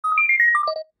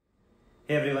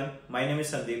Hey everyone, my name is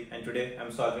Sandip and today I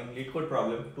am solving Leetcode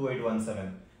problem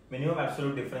 2817, minimum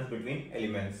absolute difference between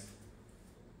elements.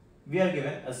 We are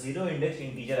given a zero index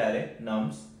integer array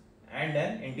nums and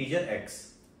an integer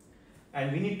x,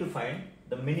 and we need to find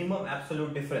the minimum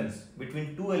absolute difference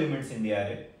between two elements in the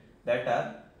array that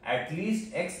are at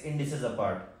least x indices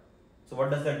apart. So what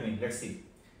does that mean? Let's see.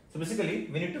 So basically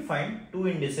we need to find two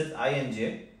indices I and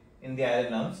j in the array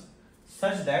nums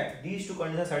such that these two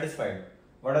conditions are satisfied.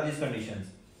 What are these conditions?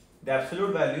 The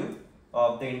absolute value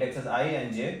of the indexes I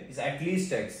and j is at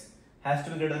least x, has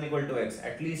to be greater than or equal to x,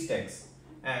 at least x,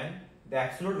 and the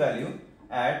absolute value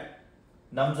at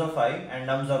nums of I and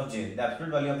nums of j, the absolute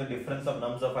value of the difference of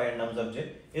nums of I and nums of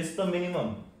j is the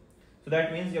minimum. So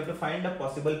that means you have to find a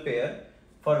possible pair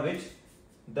for which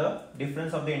the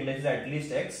difference of the index is at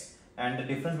least x and the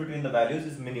difference between the values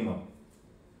is minimum.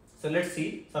 So let's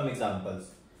see some examples.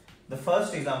 The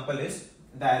first example is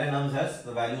the array nums has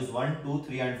the values 1, 2,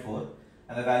 3 and 4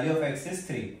 and the value of x is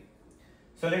 3.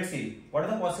 So let's see what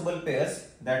are the possible pairs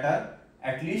that are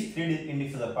at least 3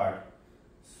 indexes apart.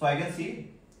 So I can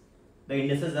see the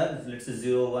indices are, let's say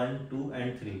 0, 1, 2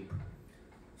 and 3.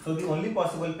 So the only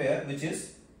possible pair which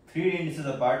is 3 indices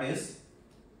apart is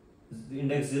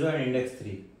index 0 and index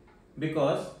 3,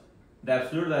 because the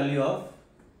absolute value of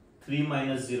 3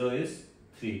 minus 0 is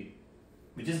 3,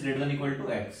 which is greater than or equal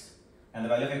to x, and the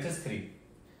value of x is 3.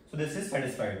 So this is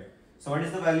satisfied. So what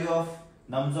is the value of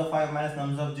nums of I minus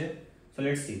nums of j? So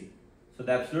let's see. So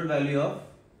the absolute value of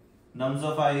nums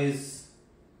of I is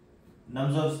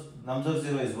nums of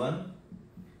 0 is 1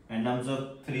 and nums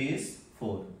of 3 is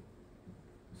 4.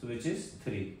 So which is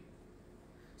 3.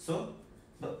 So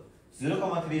the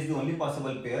 0, 3 is the only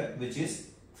possible pair which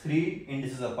is 3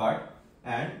 indices apart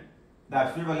and the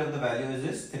absolute value of the value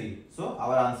is 3. So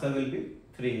our answer will be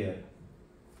 3 here.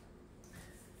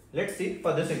 Let's see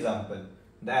for this example.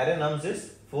 The array nums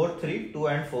is 4, 3, 2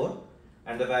 and 4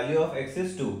 and the value of x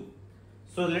is 2.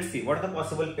 So let's see what are the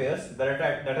possible pairs that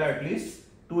are at least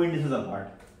 2 indices apart.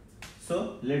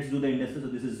 So let's do the indexes. So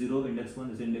this is 0, index 1,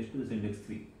 this is index 2, this is index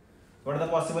 3. What are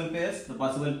the possible pairs? The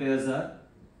possible pairs are,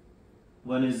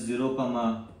 one is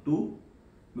 0, 2,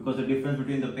 because the difference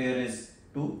between the pair is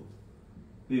 2.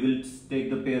 We will take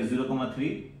the pair 0,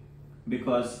 3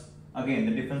 because again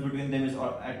the difference between them is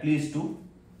at least 2.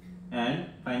 And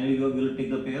finally we will take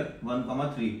the pair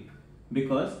 1, 3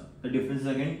 because the difference is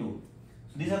again 2.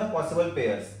 So these are the possible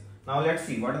pairs. Now let's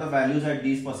see what are the values at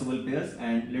these possible pairs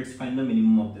and let's find the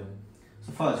minimum of them.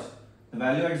 So first, the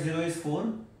value at 0 is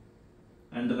 4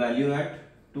 and the value at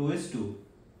 2 is 2,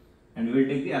 and we will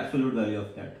take the absolute value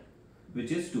of that, which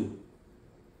is 2.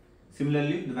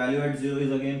 Similarly, the value at 0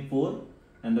 is again 4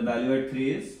 and the value at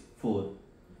 3 is 4,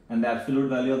 and the absolute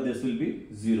value of this will be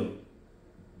 0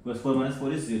 because 4 minus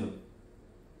 4 is 0.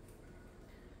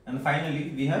 And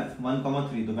finally we have 1,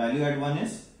 3. The value at 1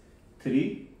 is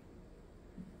 3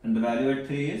 and the value at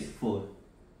 3 is 4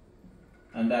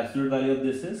 and the absolute value of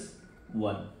this is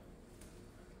 1.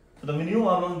 So the minimum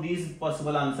among these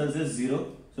possible answers is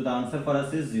 0. So the answer for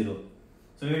us is 0.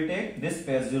 So we will take this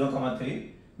pair 0,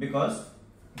 3 because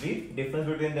the difference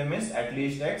between them is at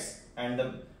least x and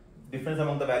the difference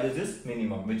among the values is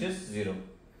minimum, which is 0.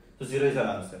 So 0 is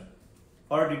our answer.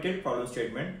 For a detailed problem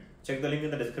statement, check the link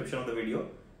in the description of the video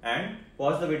and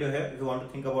pause the video here if you want to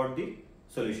think about the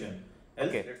solution.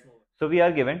 Okay, let's move on. So we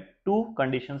are given two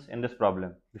conditions in this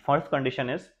problem. The first condition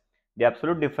is the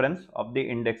absolute difference of the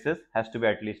indexes has to be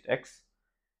at least x,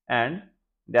 and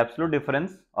the absolute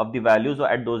difference of the values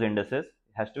at those indices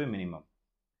has to be minimum.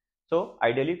 So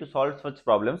ideally, to solve such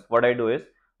problems, what I do is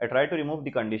I try to remove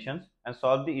the conditions and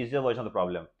solve the easier version of the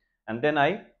problem, and then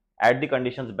I add the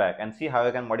conditions back and see how I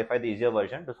can modify the easier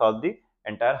version to solve the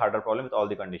entire harder problem with all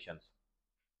the conditions.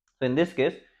 So in this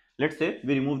case, let's say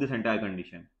we remove this entire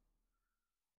condition.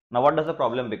 Now what does the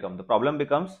problem become? The problem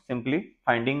becomes simply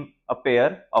finding a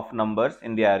pair of numbers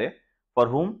in the array for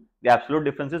whom the absolute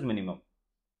difference is minimum.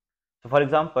 So for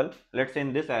example, let's say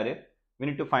in this array, we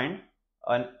need to find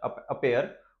a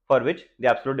pair for which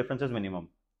the absolute difference is minimum.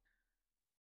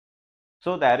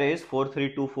 So the array is 4,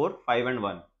 3, 2, 4, 5 and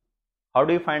 1. How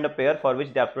do you find a pair for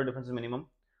which the absolute difference is minimum?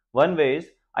 One way is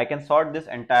I can sort this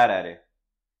entire array,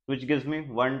 which gives me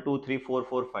 1, 2, 3, 4,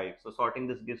 4, 5. So sorting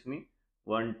this gives me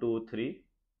 1, 2, 3,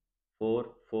 4,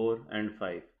 4 and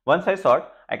 5. Once I sort,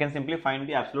 I can simply find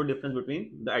the absolute difference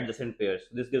between the adjacent pairs.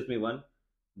 This gives me 1,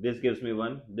 this gives me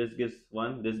 1, this gives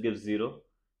 1, this gives 0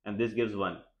 and this gives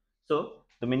 1. So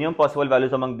the minimum possible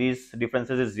values among these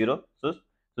differences is 0. So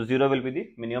 0 will be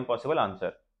the minimum possible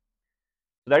answer.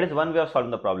 So that is one way of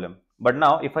solving the problem. But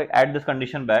now if I add this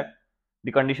condition back,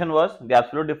 the condition was the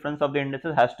absolute difference of the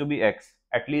indices has to be x,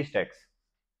 at least x.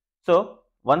 So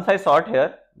Once I sort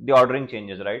here, the ordering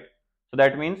changes, right? So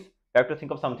that means you have to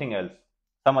think of something else,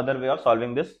 some other way of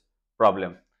solving this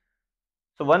problem.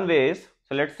 So one way is,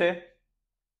 so let's say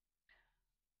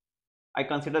I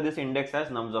consider this index as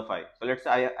nums of I. So let's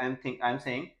say I'm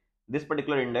saying this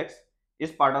particular index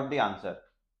is part of the answer,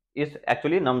 is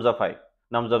actually nums of I,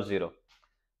 nums of 0.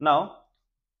 Now,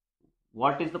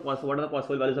 what are the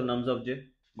possible values of nums of j?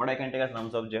 What I can take as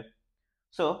nums of j?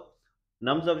 So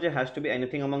nums of j has to be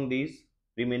anything among these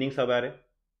remaining subarray,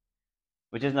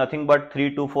 which is nothing but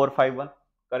 3, 2, 4, 5, 1.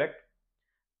 Correct?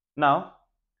 Now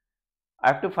I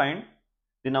have to find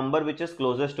the number which is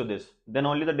closest to this. Then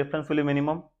only the difference will be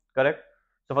minimum. Correct?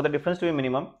 So for the difference to be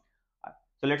minimum,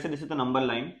 so let's say this is the number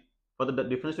line. For the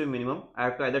difference to be minimum, I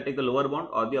have to either take the lower bound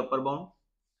or the upper bound.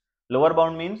 Lower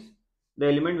bound means the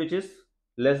element which is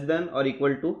less than or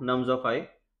equal to nums of I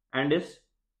and is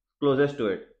closest to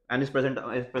it and is present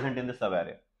in the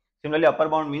subarray. Similarly, upper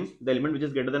bound means the element which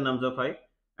is greater than nums of I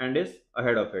and is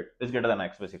ahead of it, is greater than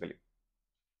x basically.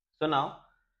 So now,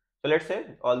 so let's say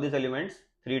all these elements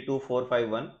 3, 2, 4, 5,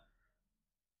 1.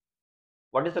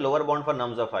 What is the lower bound for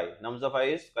nums of I? Nums of I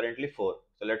is currently 4.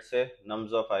 So let's say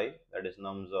nums of I, that is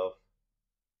nums of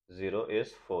 0,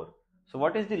 is 4. So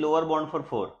what is the lower bound for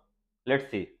 4?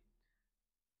 Let's see.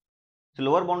 So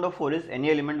lower bound of 4 is any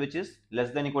element which is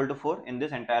less than equal to 4 in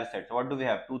this entire set. So what do we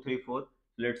have? 2, 3, 4. So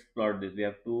let's plot this. We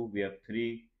have 2, we have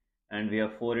 3, and we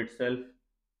have 4 itself,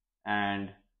 and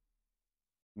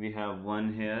we have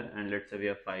 1 here, and let's say we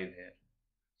have 5 here.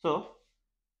 So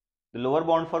the lower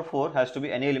bound for 4 has to be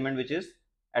any element which is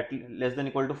at less than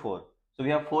equal to 4. So we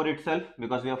have 4 itself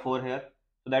because we have 4 here.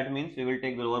 So that means we will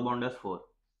take the lower bound as 4.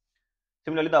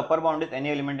 Similarly, the upper bound is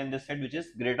any element in this set which is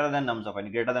greater than nums of I,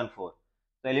 greater than 4.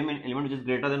 The element which is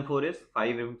greater than 4 is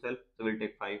 5 himself. So we'll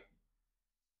take 5.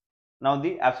 Now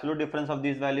the absolute difference of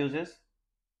these values is,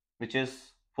 which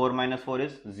is 4 minus 4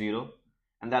 is 0.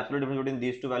 And the absolute difference between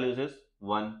these two values is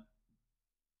 1.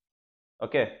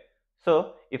 Okay.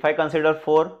 So if I consider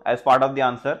 4 as part of the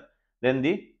answer, then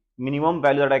the minimum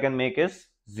value that I can make is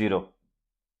 0.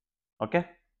 Okay.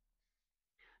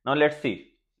 Now let's see.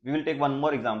 We will take one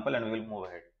more example and we will move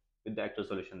ahead with the actual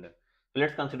solution then. So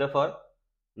let's consider for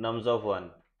nums of 1.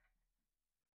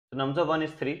 So nums of 1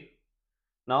 is 3.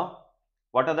 Now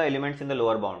what are the elements in the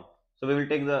lower bound? So we will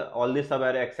take all the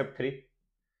subarray except 3.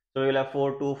 So we will have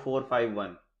 4, 2, 4, 5,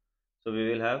 1. So we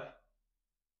will have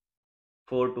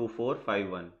 4, 2, 4, 5,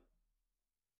 1.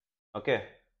 Okay.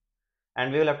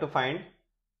 And we will have to find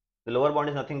the lower bound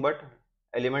is nothing but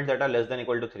elements that are less than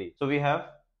equal to 3. So we have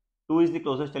 2 is the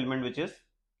closest element which is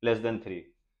less than 3.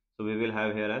 So we will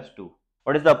have here as 2.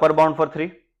 What is the upper bound for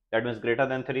 3? That means greater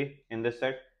than 3 in this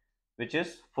set, which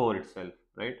is 4 itself,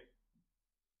 right?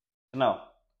 So now,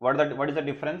 what is the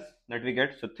difference that we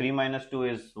get? So 3 minus 2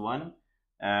 is 1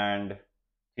 and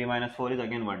 3 minus 4 is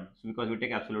again 1. So because we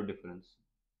take absolute difference.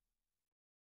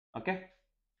 Okay.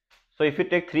 So if you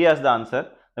take 3 as the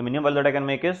answer, the minimum value that I can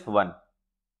make is 1.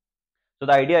 So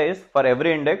the idea is for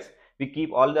every index, we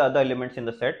keep all the other elements in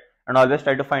the set and always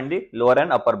try to find the lower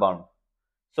and upper bound.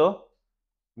 So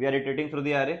we are iterating through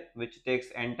the array which takes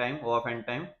n time, O of n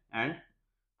time, and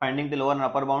finding the lower and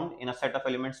upper bound in a set of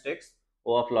elements takes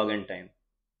O of log n time.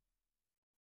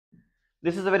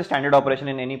 This is a very standard operation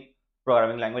in any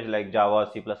programming language like Java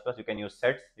or C++. You can use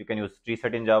sets, you can use tree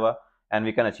set in Java, and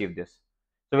we can achieve this.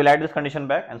 So we'll add this condition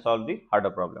back and solve the harder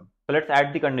problem. So let's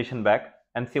add the condition back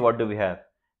and see what do we have.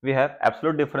 We have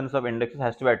absolute difference of indexes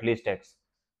has to be at least x.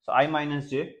 So I minus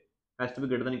j has to be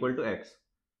greater than or equal to x.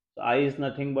 So I is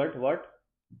nothing but what?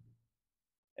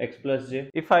 X plus j.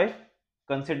 If I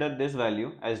consider this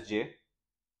value as j,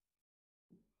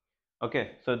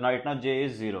 okay, so right now j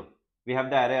is 0. We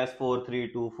have the array as 4,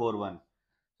 3, 2, 4, 1.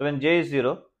 So when j is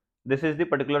 0, this is the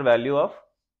particular value of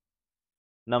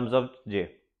nums of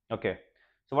j. Okay.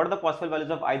 So what are the possible values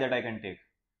of I that I can take?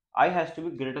 I has to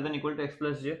be greater than or equal to x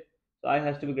plus j. So I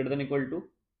has to be greater than or equal to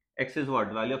x is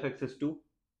what? Value of x is 2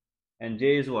 and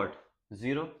j is what?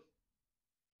 0.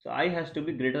 So I has to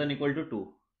be greater than or equal to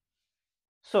 2.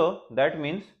 So that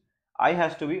means I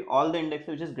has to be all the indexes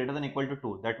which is greater than or equal to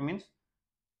 2. That means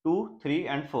 2, 3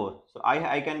 and 4. So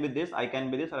I can be this, I can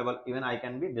be this, or even I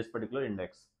can be this particular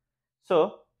index.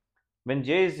 So when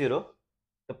j is 0,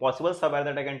 the possible subarray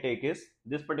that I can take is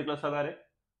this particular subarray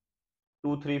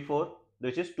 2, 3, 4,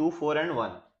 which is 2, 4 and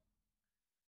 1.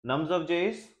 Nums of j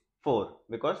is 4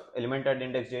 because element at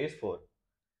index j is 4.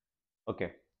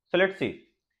 Okay. So let's see.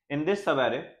 In this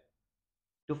subarray,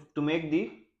 to make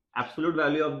the absolute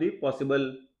value of the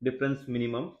possible difference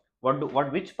minimum,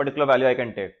 which particular value I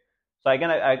can take? So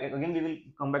again we will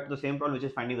come back to the same problem, which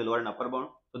is finding the lower and upper bound,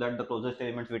 so that the closest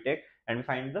elements we take and we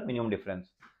find the minimum difference.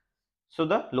 So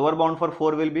the lower bound for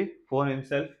 4 will be 4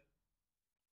 himself.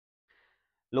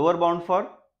 Lower bound for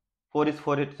 4 is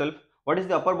 4 itself. What is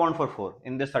the upper bound for 4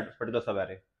 in this particular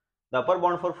subarray? The upper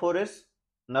bound for 4 is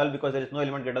null because there is no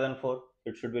element greater than 4.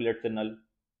 It should be, let's say, null.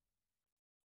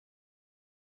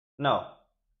 Now,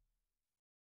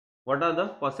 what are the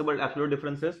possible absolute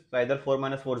differences? So either 4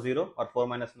 minus 4 0 or 4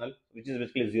 minus null, which is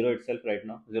basically 0 itself right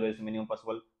now. 0 is the minimum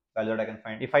possible value that I can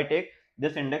find if I take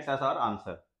this index as our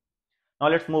answer. Now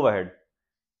let's move ahead.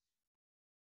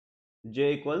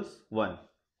 J equals 1.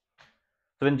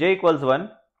 So when j equals 1,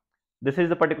 this is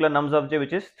the particular nums of j,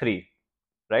 which is 3,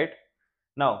 right?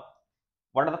 Now,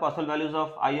 what are the possible values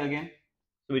of I again?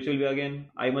 So which will be again,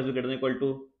 I must be greater than equal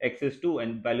to x is 2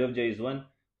 and value of j is 1.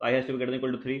 So I has to be greater than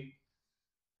equal to 3.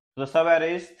 So the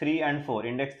subarray is 3 and 4,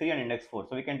 index 3 and index 4.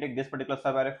 So we can take this particular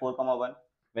subarray 4 comma 1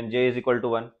 when j is equal to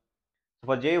 1. So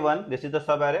for j1, this is the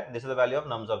subarray, this is the value of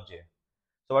nums of j.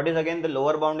 So what is again the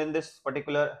lower bound in this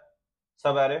particular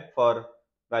subarray for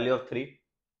value of 3?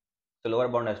 So lower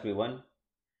bound has to be 1.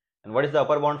 And what is the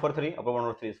upper bound for 3? Upper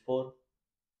bound for 3 is 4.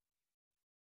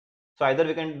 So either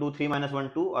we can do 3 minus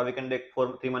 1, 2, or we can take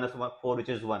 3 minus 1, 4, which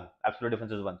is 1. Absolute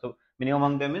difference is 1. So minimum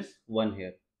among them is 1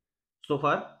 here. So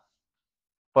far,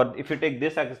 for if you take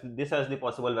this as the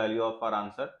possible value of our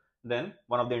answer, then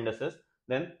one of the indices,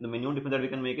 then the minimum difference that we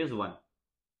can make is 1.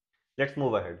 Let's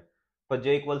move ahead. For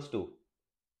j equals 2.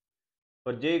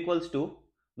 For j equals 2,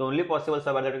 the only possible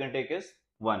subarray that we can take is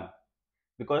 1,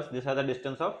 because this has a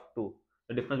distance of 2.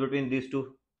 The difference between these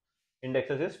two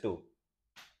indexes is 2,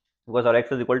 because our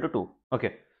x is equal to 2.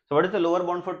 Okay, so what is the lower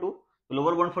bound for 2? The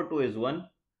lower bound for 2 is 1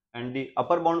 and the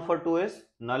upper bound for 2 is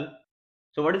null.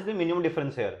 So what is the minimum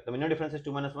difference here? The minimum difference is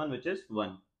 2 minus 1, which is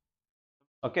 1.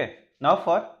 Okay, now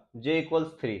for j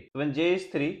equals 3. When j is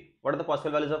 3, what are the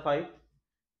possible values of I?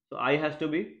 So I has to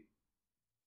be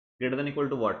greater than equal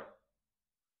to what?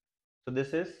 So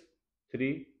this is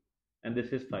 3 and this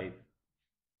is 5.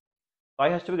 I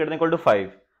has to be greater than equal to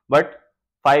 5, but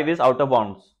 5 is out of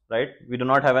bounds, right? We do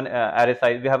not have an array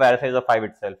size. We have array size of 5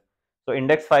 itself. So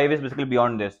index 5 is basically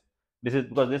beyond this. This is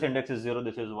because this index is 0,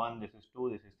 this is 1, this is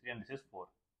 2, this is 3, and this is 4.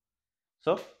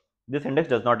 So this index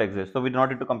does not exist. So we do not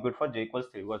need to compute for j equals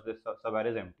 3 because this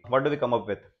subarray is empty. What do we come up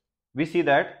with? We see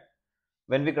that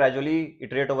when we gradually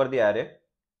iterate over the array,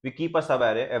 we keep a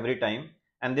subarray every time,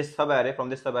 and this subarray, from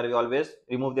this subarray, we always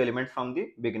remove the elements from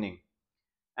the beginning,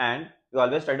 and we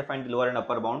always try to find the lower and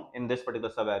upper bound in this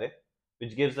particular subarray,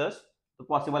 which gives us the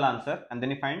possible answer, and then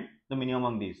we find the minimum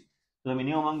among these. So the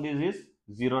minimum among these is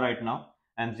 0 right now,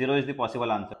 and 0 is the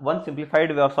possible answer. One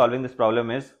simplified way of solving this problem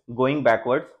is going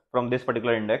backwards from this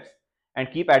particular index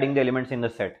and keep adding the elements in the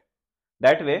set.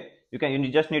 That way you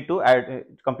just need to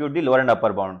compute the lower and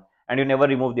upper bound, and you never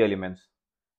remove the elements.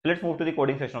 So let's move to the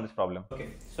coding section of this problem.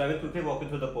 Okay, so I will quickly walk you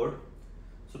through the code.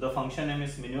 So the function name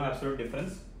is minimum absolute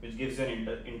difference, which gives you an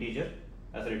integer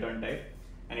as a return type,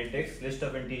 and it takes list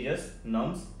of integers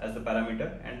nums as the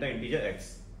parameter and the integer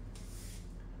x.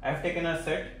 I have taken a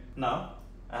set. Now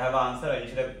I have an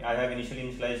answer. I have initially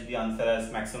initialized the answer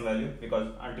as maximum value because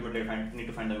ultimately I need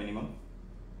to find the minimum.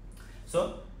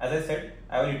 So as I said,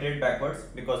 I will iterate backwards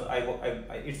because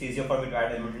it's easier for me to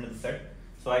add element into the set.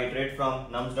 So I iterate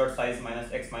from nums.size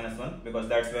minus x minus 1 because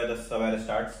that's where the subarray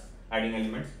starts adding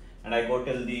elements, and I go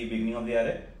till the beginning of the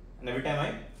array, and every time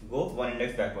I go one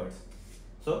index backwards.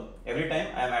 So every time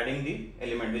I am adding the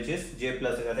element which is j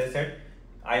plus x. As I said,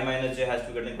 I minus j has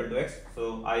to get equal to x,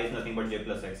 so I is nothing but j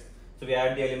plus x. So we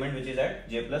add the element which is at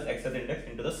j plus x as index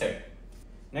into the set.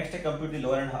 Next I compute the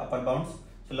lower and upper bounds.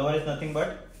 So lower is nothing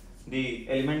but the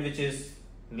element which is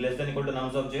less than equal to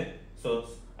nums of j. So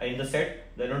in the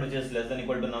set, the element which is less than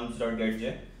equal to nums dot get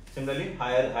j. Similarly,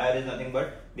 higher is nothing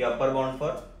but the upper bound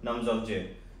for nums of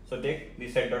j. So take the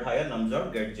set dot higher nums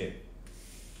dot get j.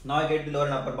 Now I get the lower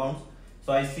and upper bounds.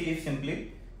 So I see if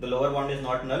simply the lower bound is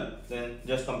not null, then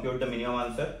just compute the minimum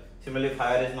answer. Similarly, if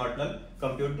higher is not null,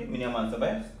 compute the minimum answer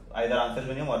by either answer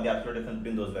minimum or the absolute difference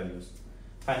between those values.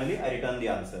 Finally, I return the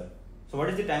answer. So what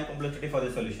is the time complexity for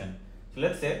this solution? So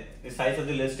let's say the size of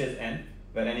the list is n,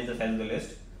 where n is the size of the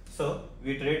list. So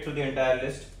we iterate through the entire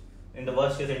list. In the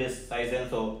worst case, it is size n,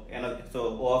 so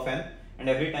O of n, and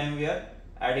every time we are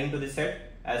adding to the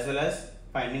set as well as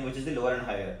finding which is the lower and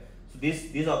higher. So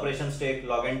these operations take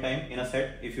log n time in a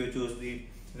set. If you choose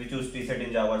the set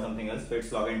in Java or something else, so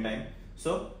it's log n time.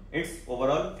 So it's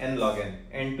overall n log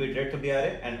n to iterate through the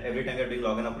array, and every time we are doing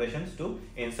log n operations to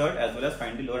insert as well as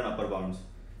find the lower and upper bounds.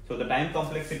 So the time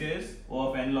complexity is O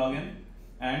of n log n,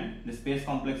 and the space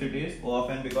complexity is O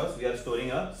of n because we are storing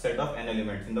a set of n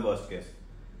elements in the worst case.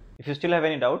 If you still have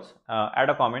any doubts, add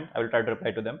a comment. I will try to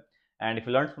reply to them. And if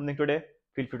you learned something today,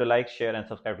 feel free to like, share, and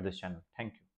subscribe to this channel. Thank you.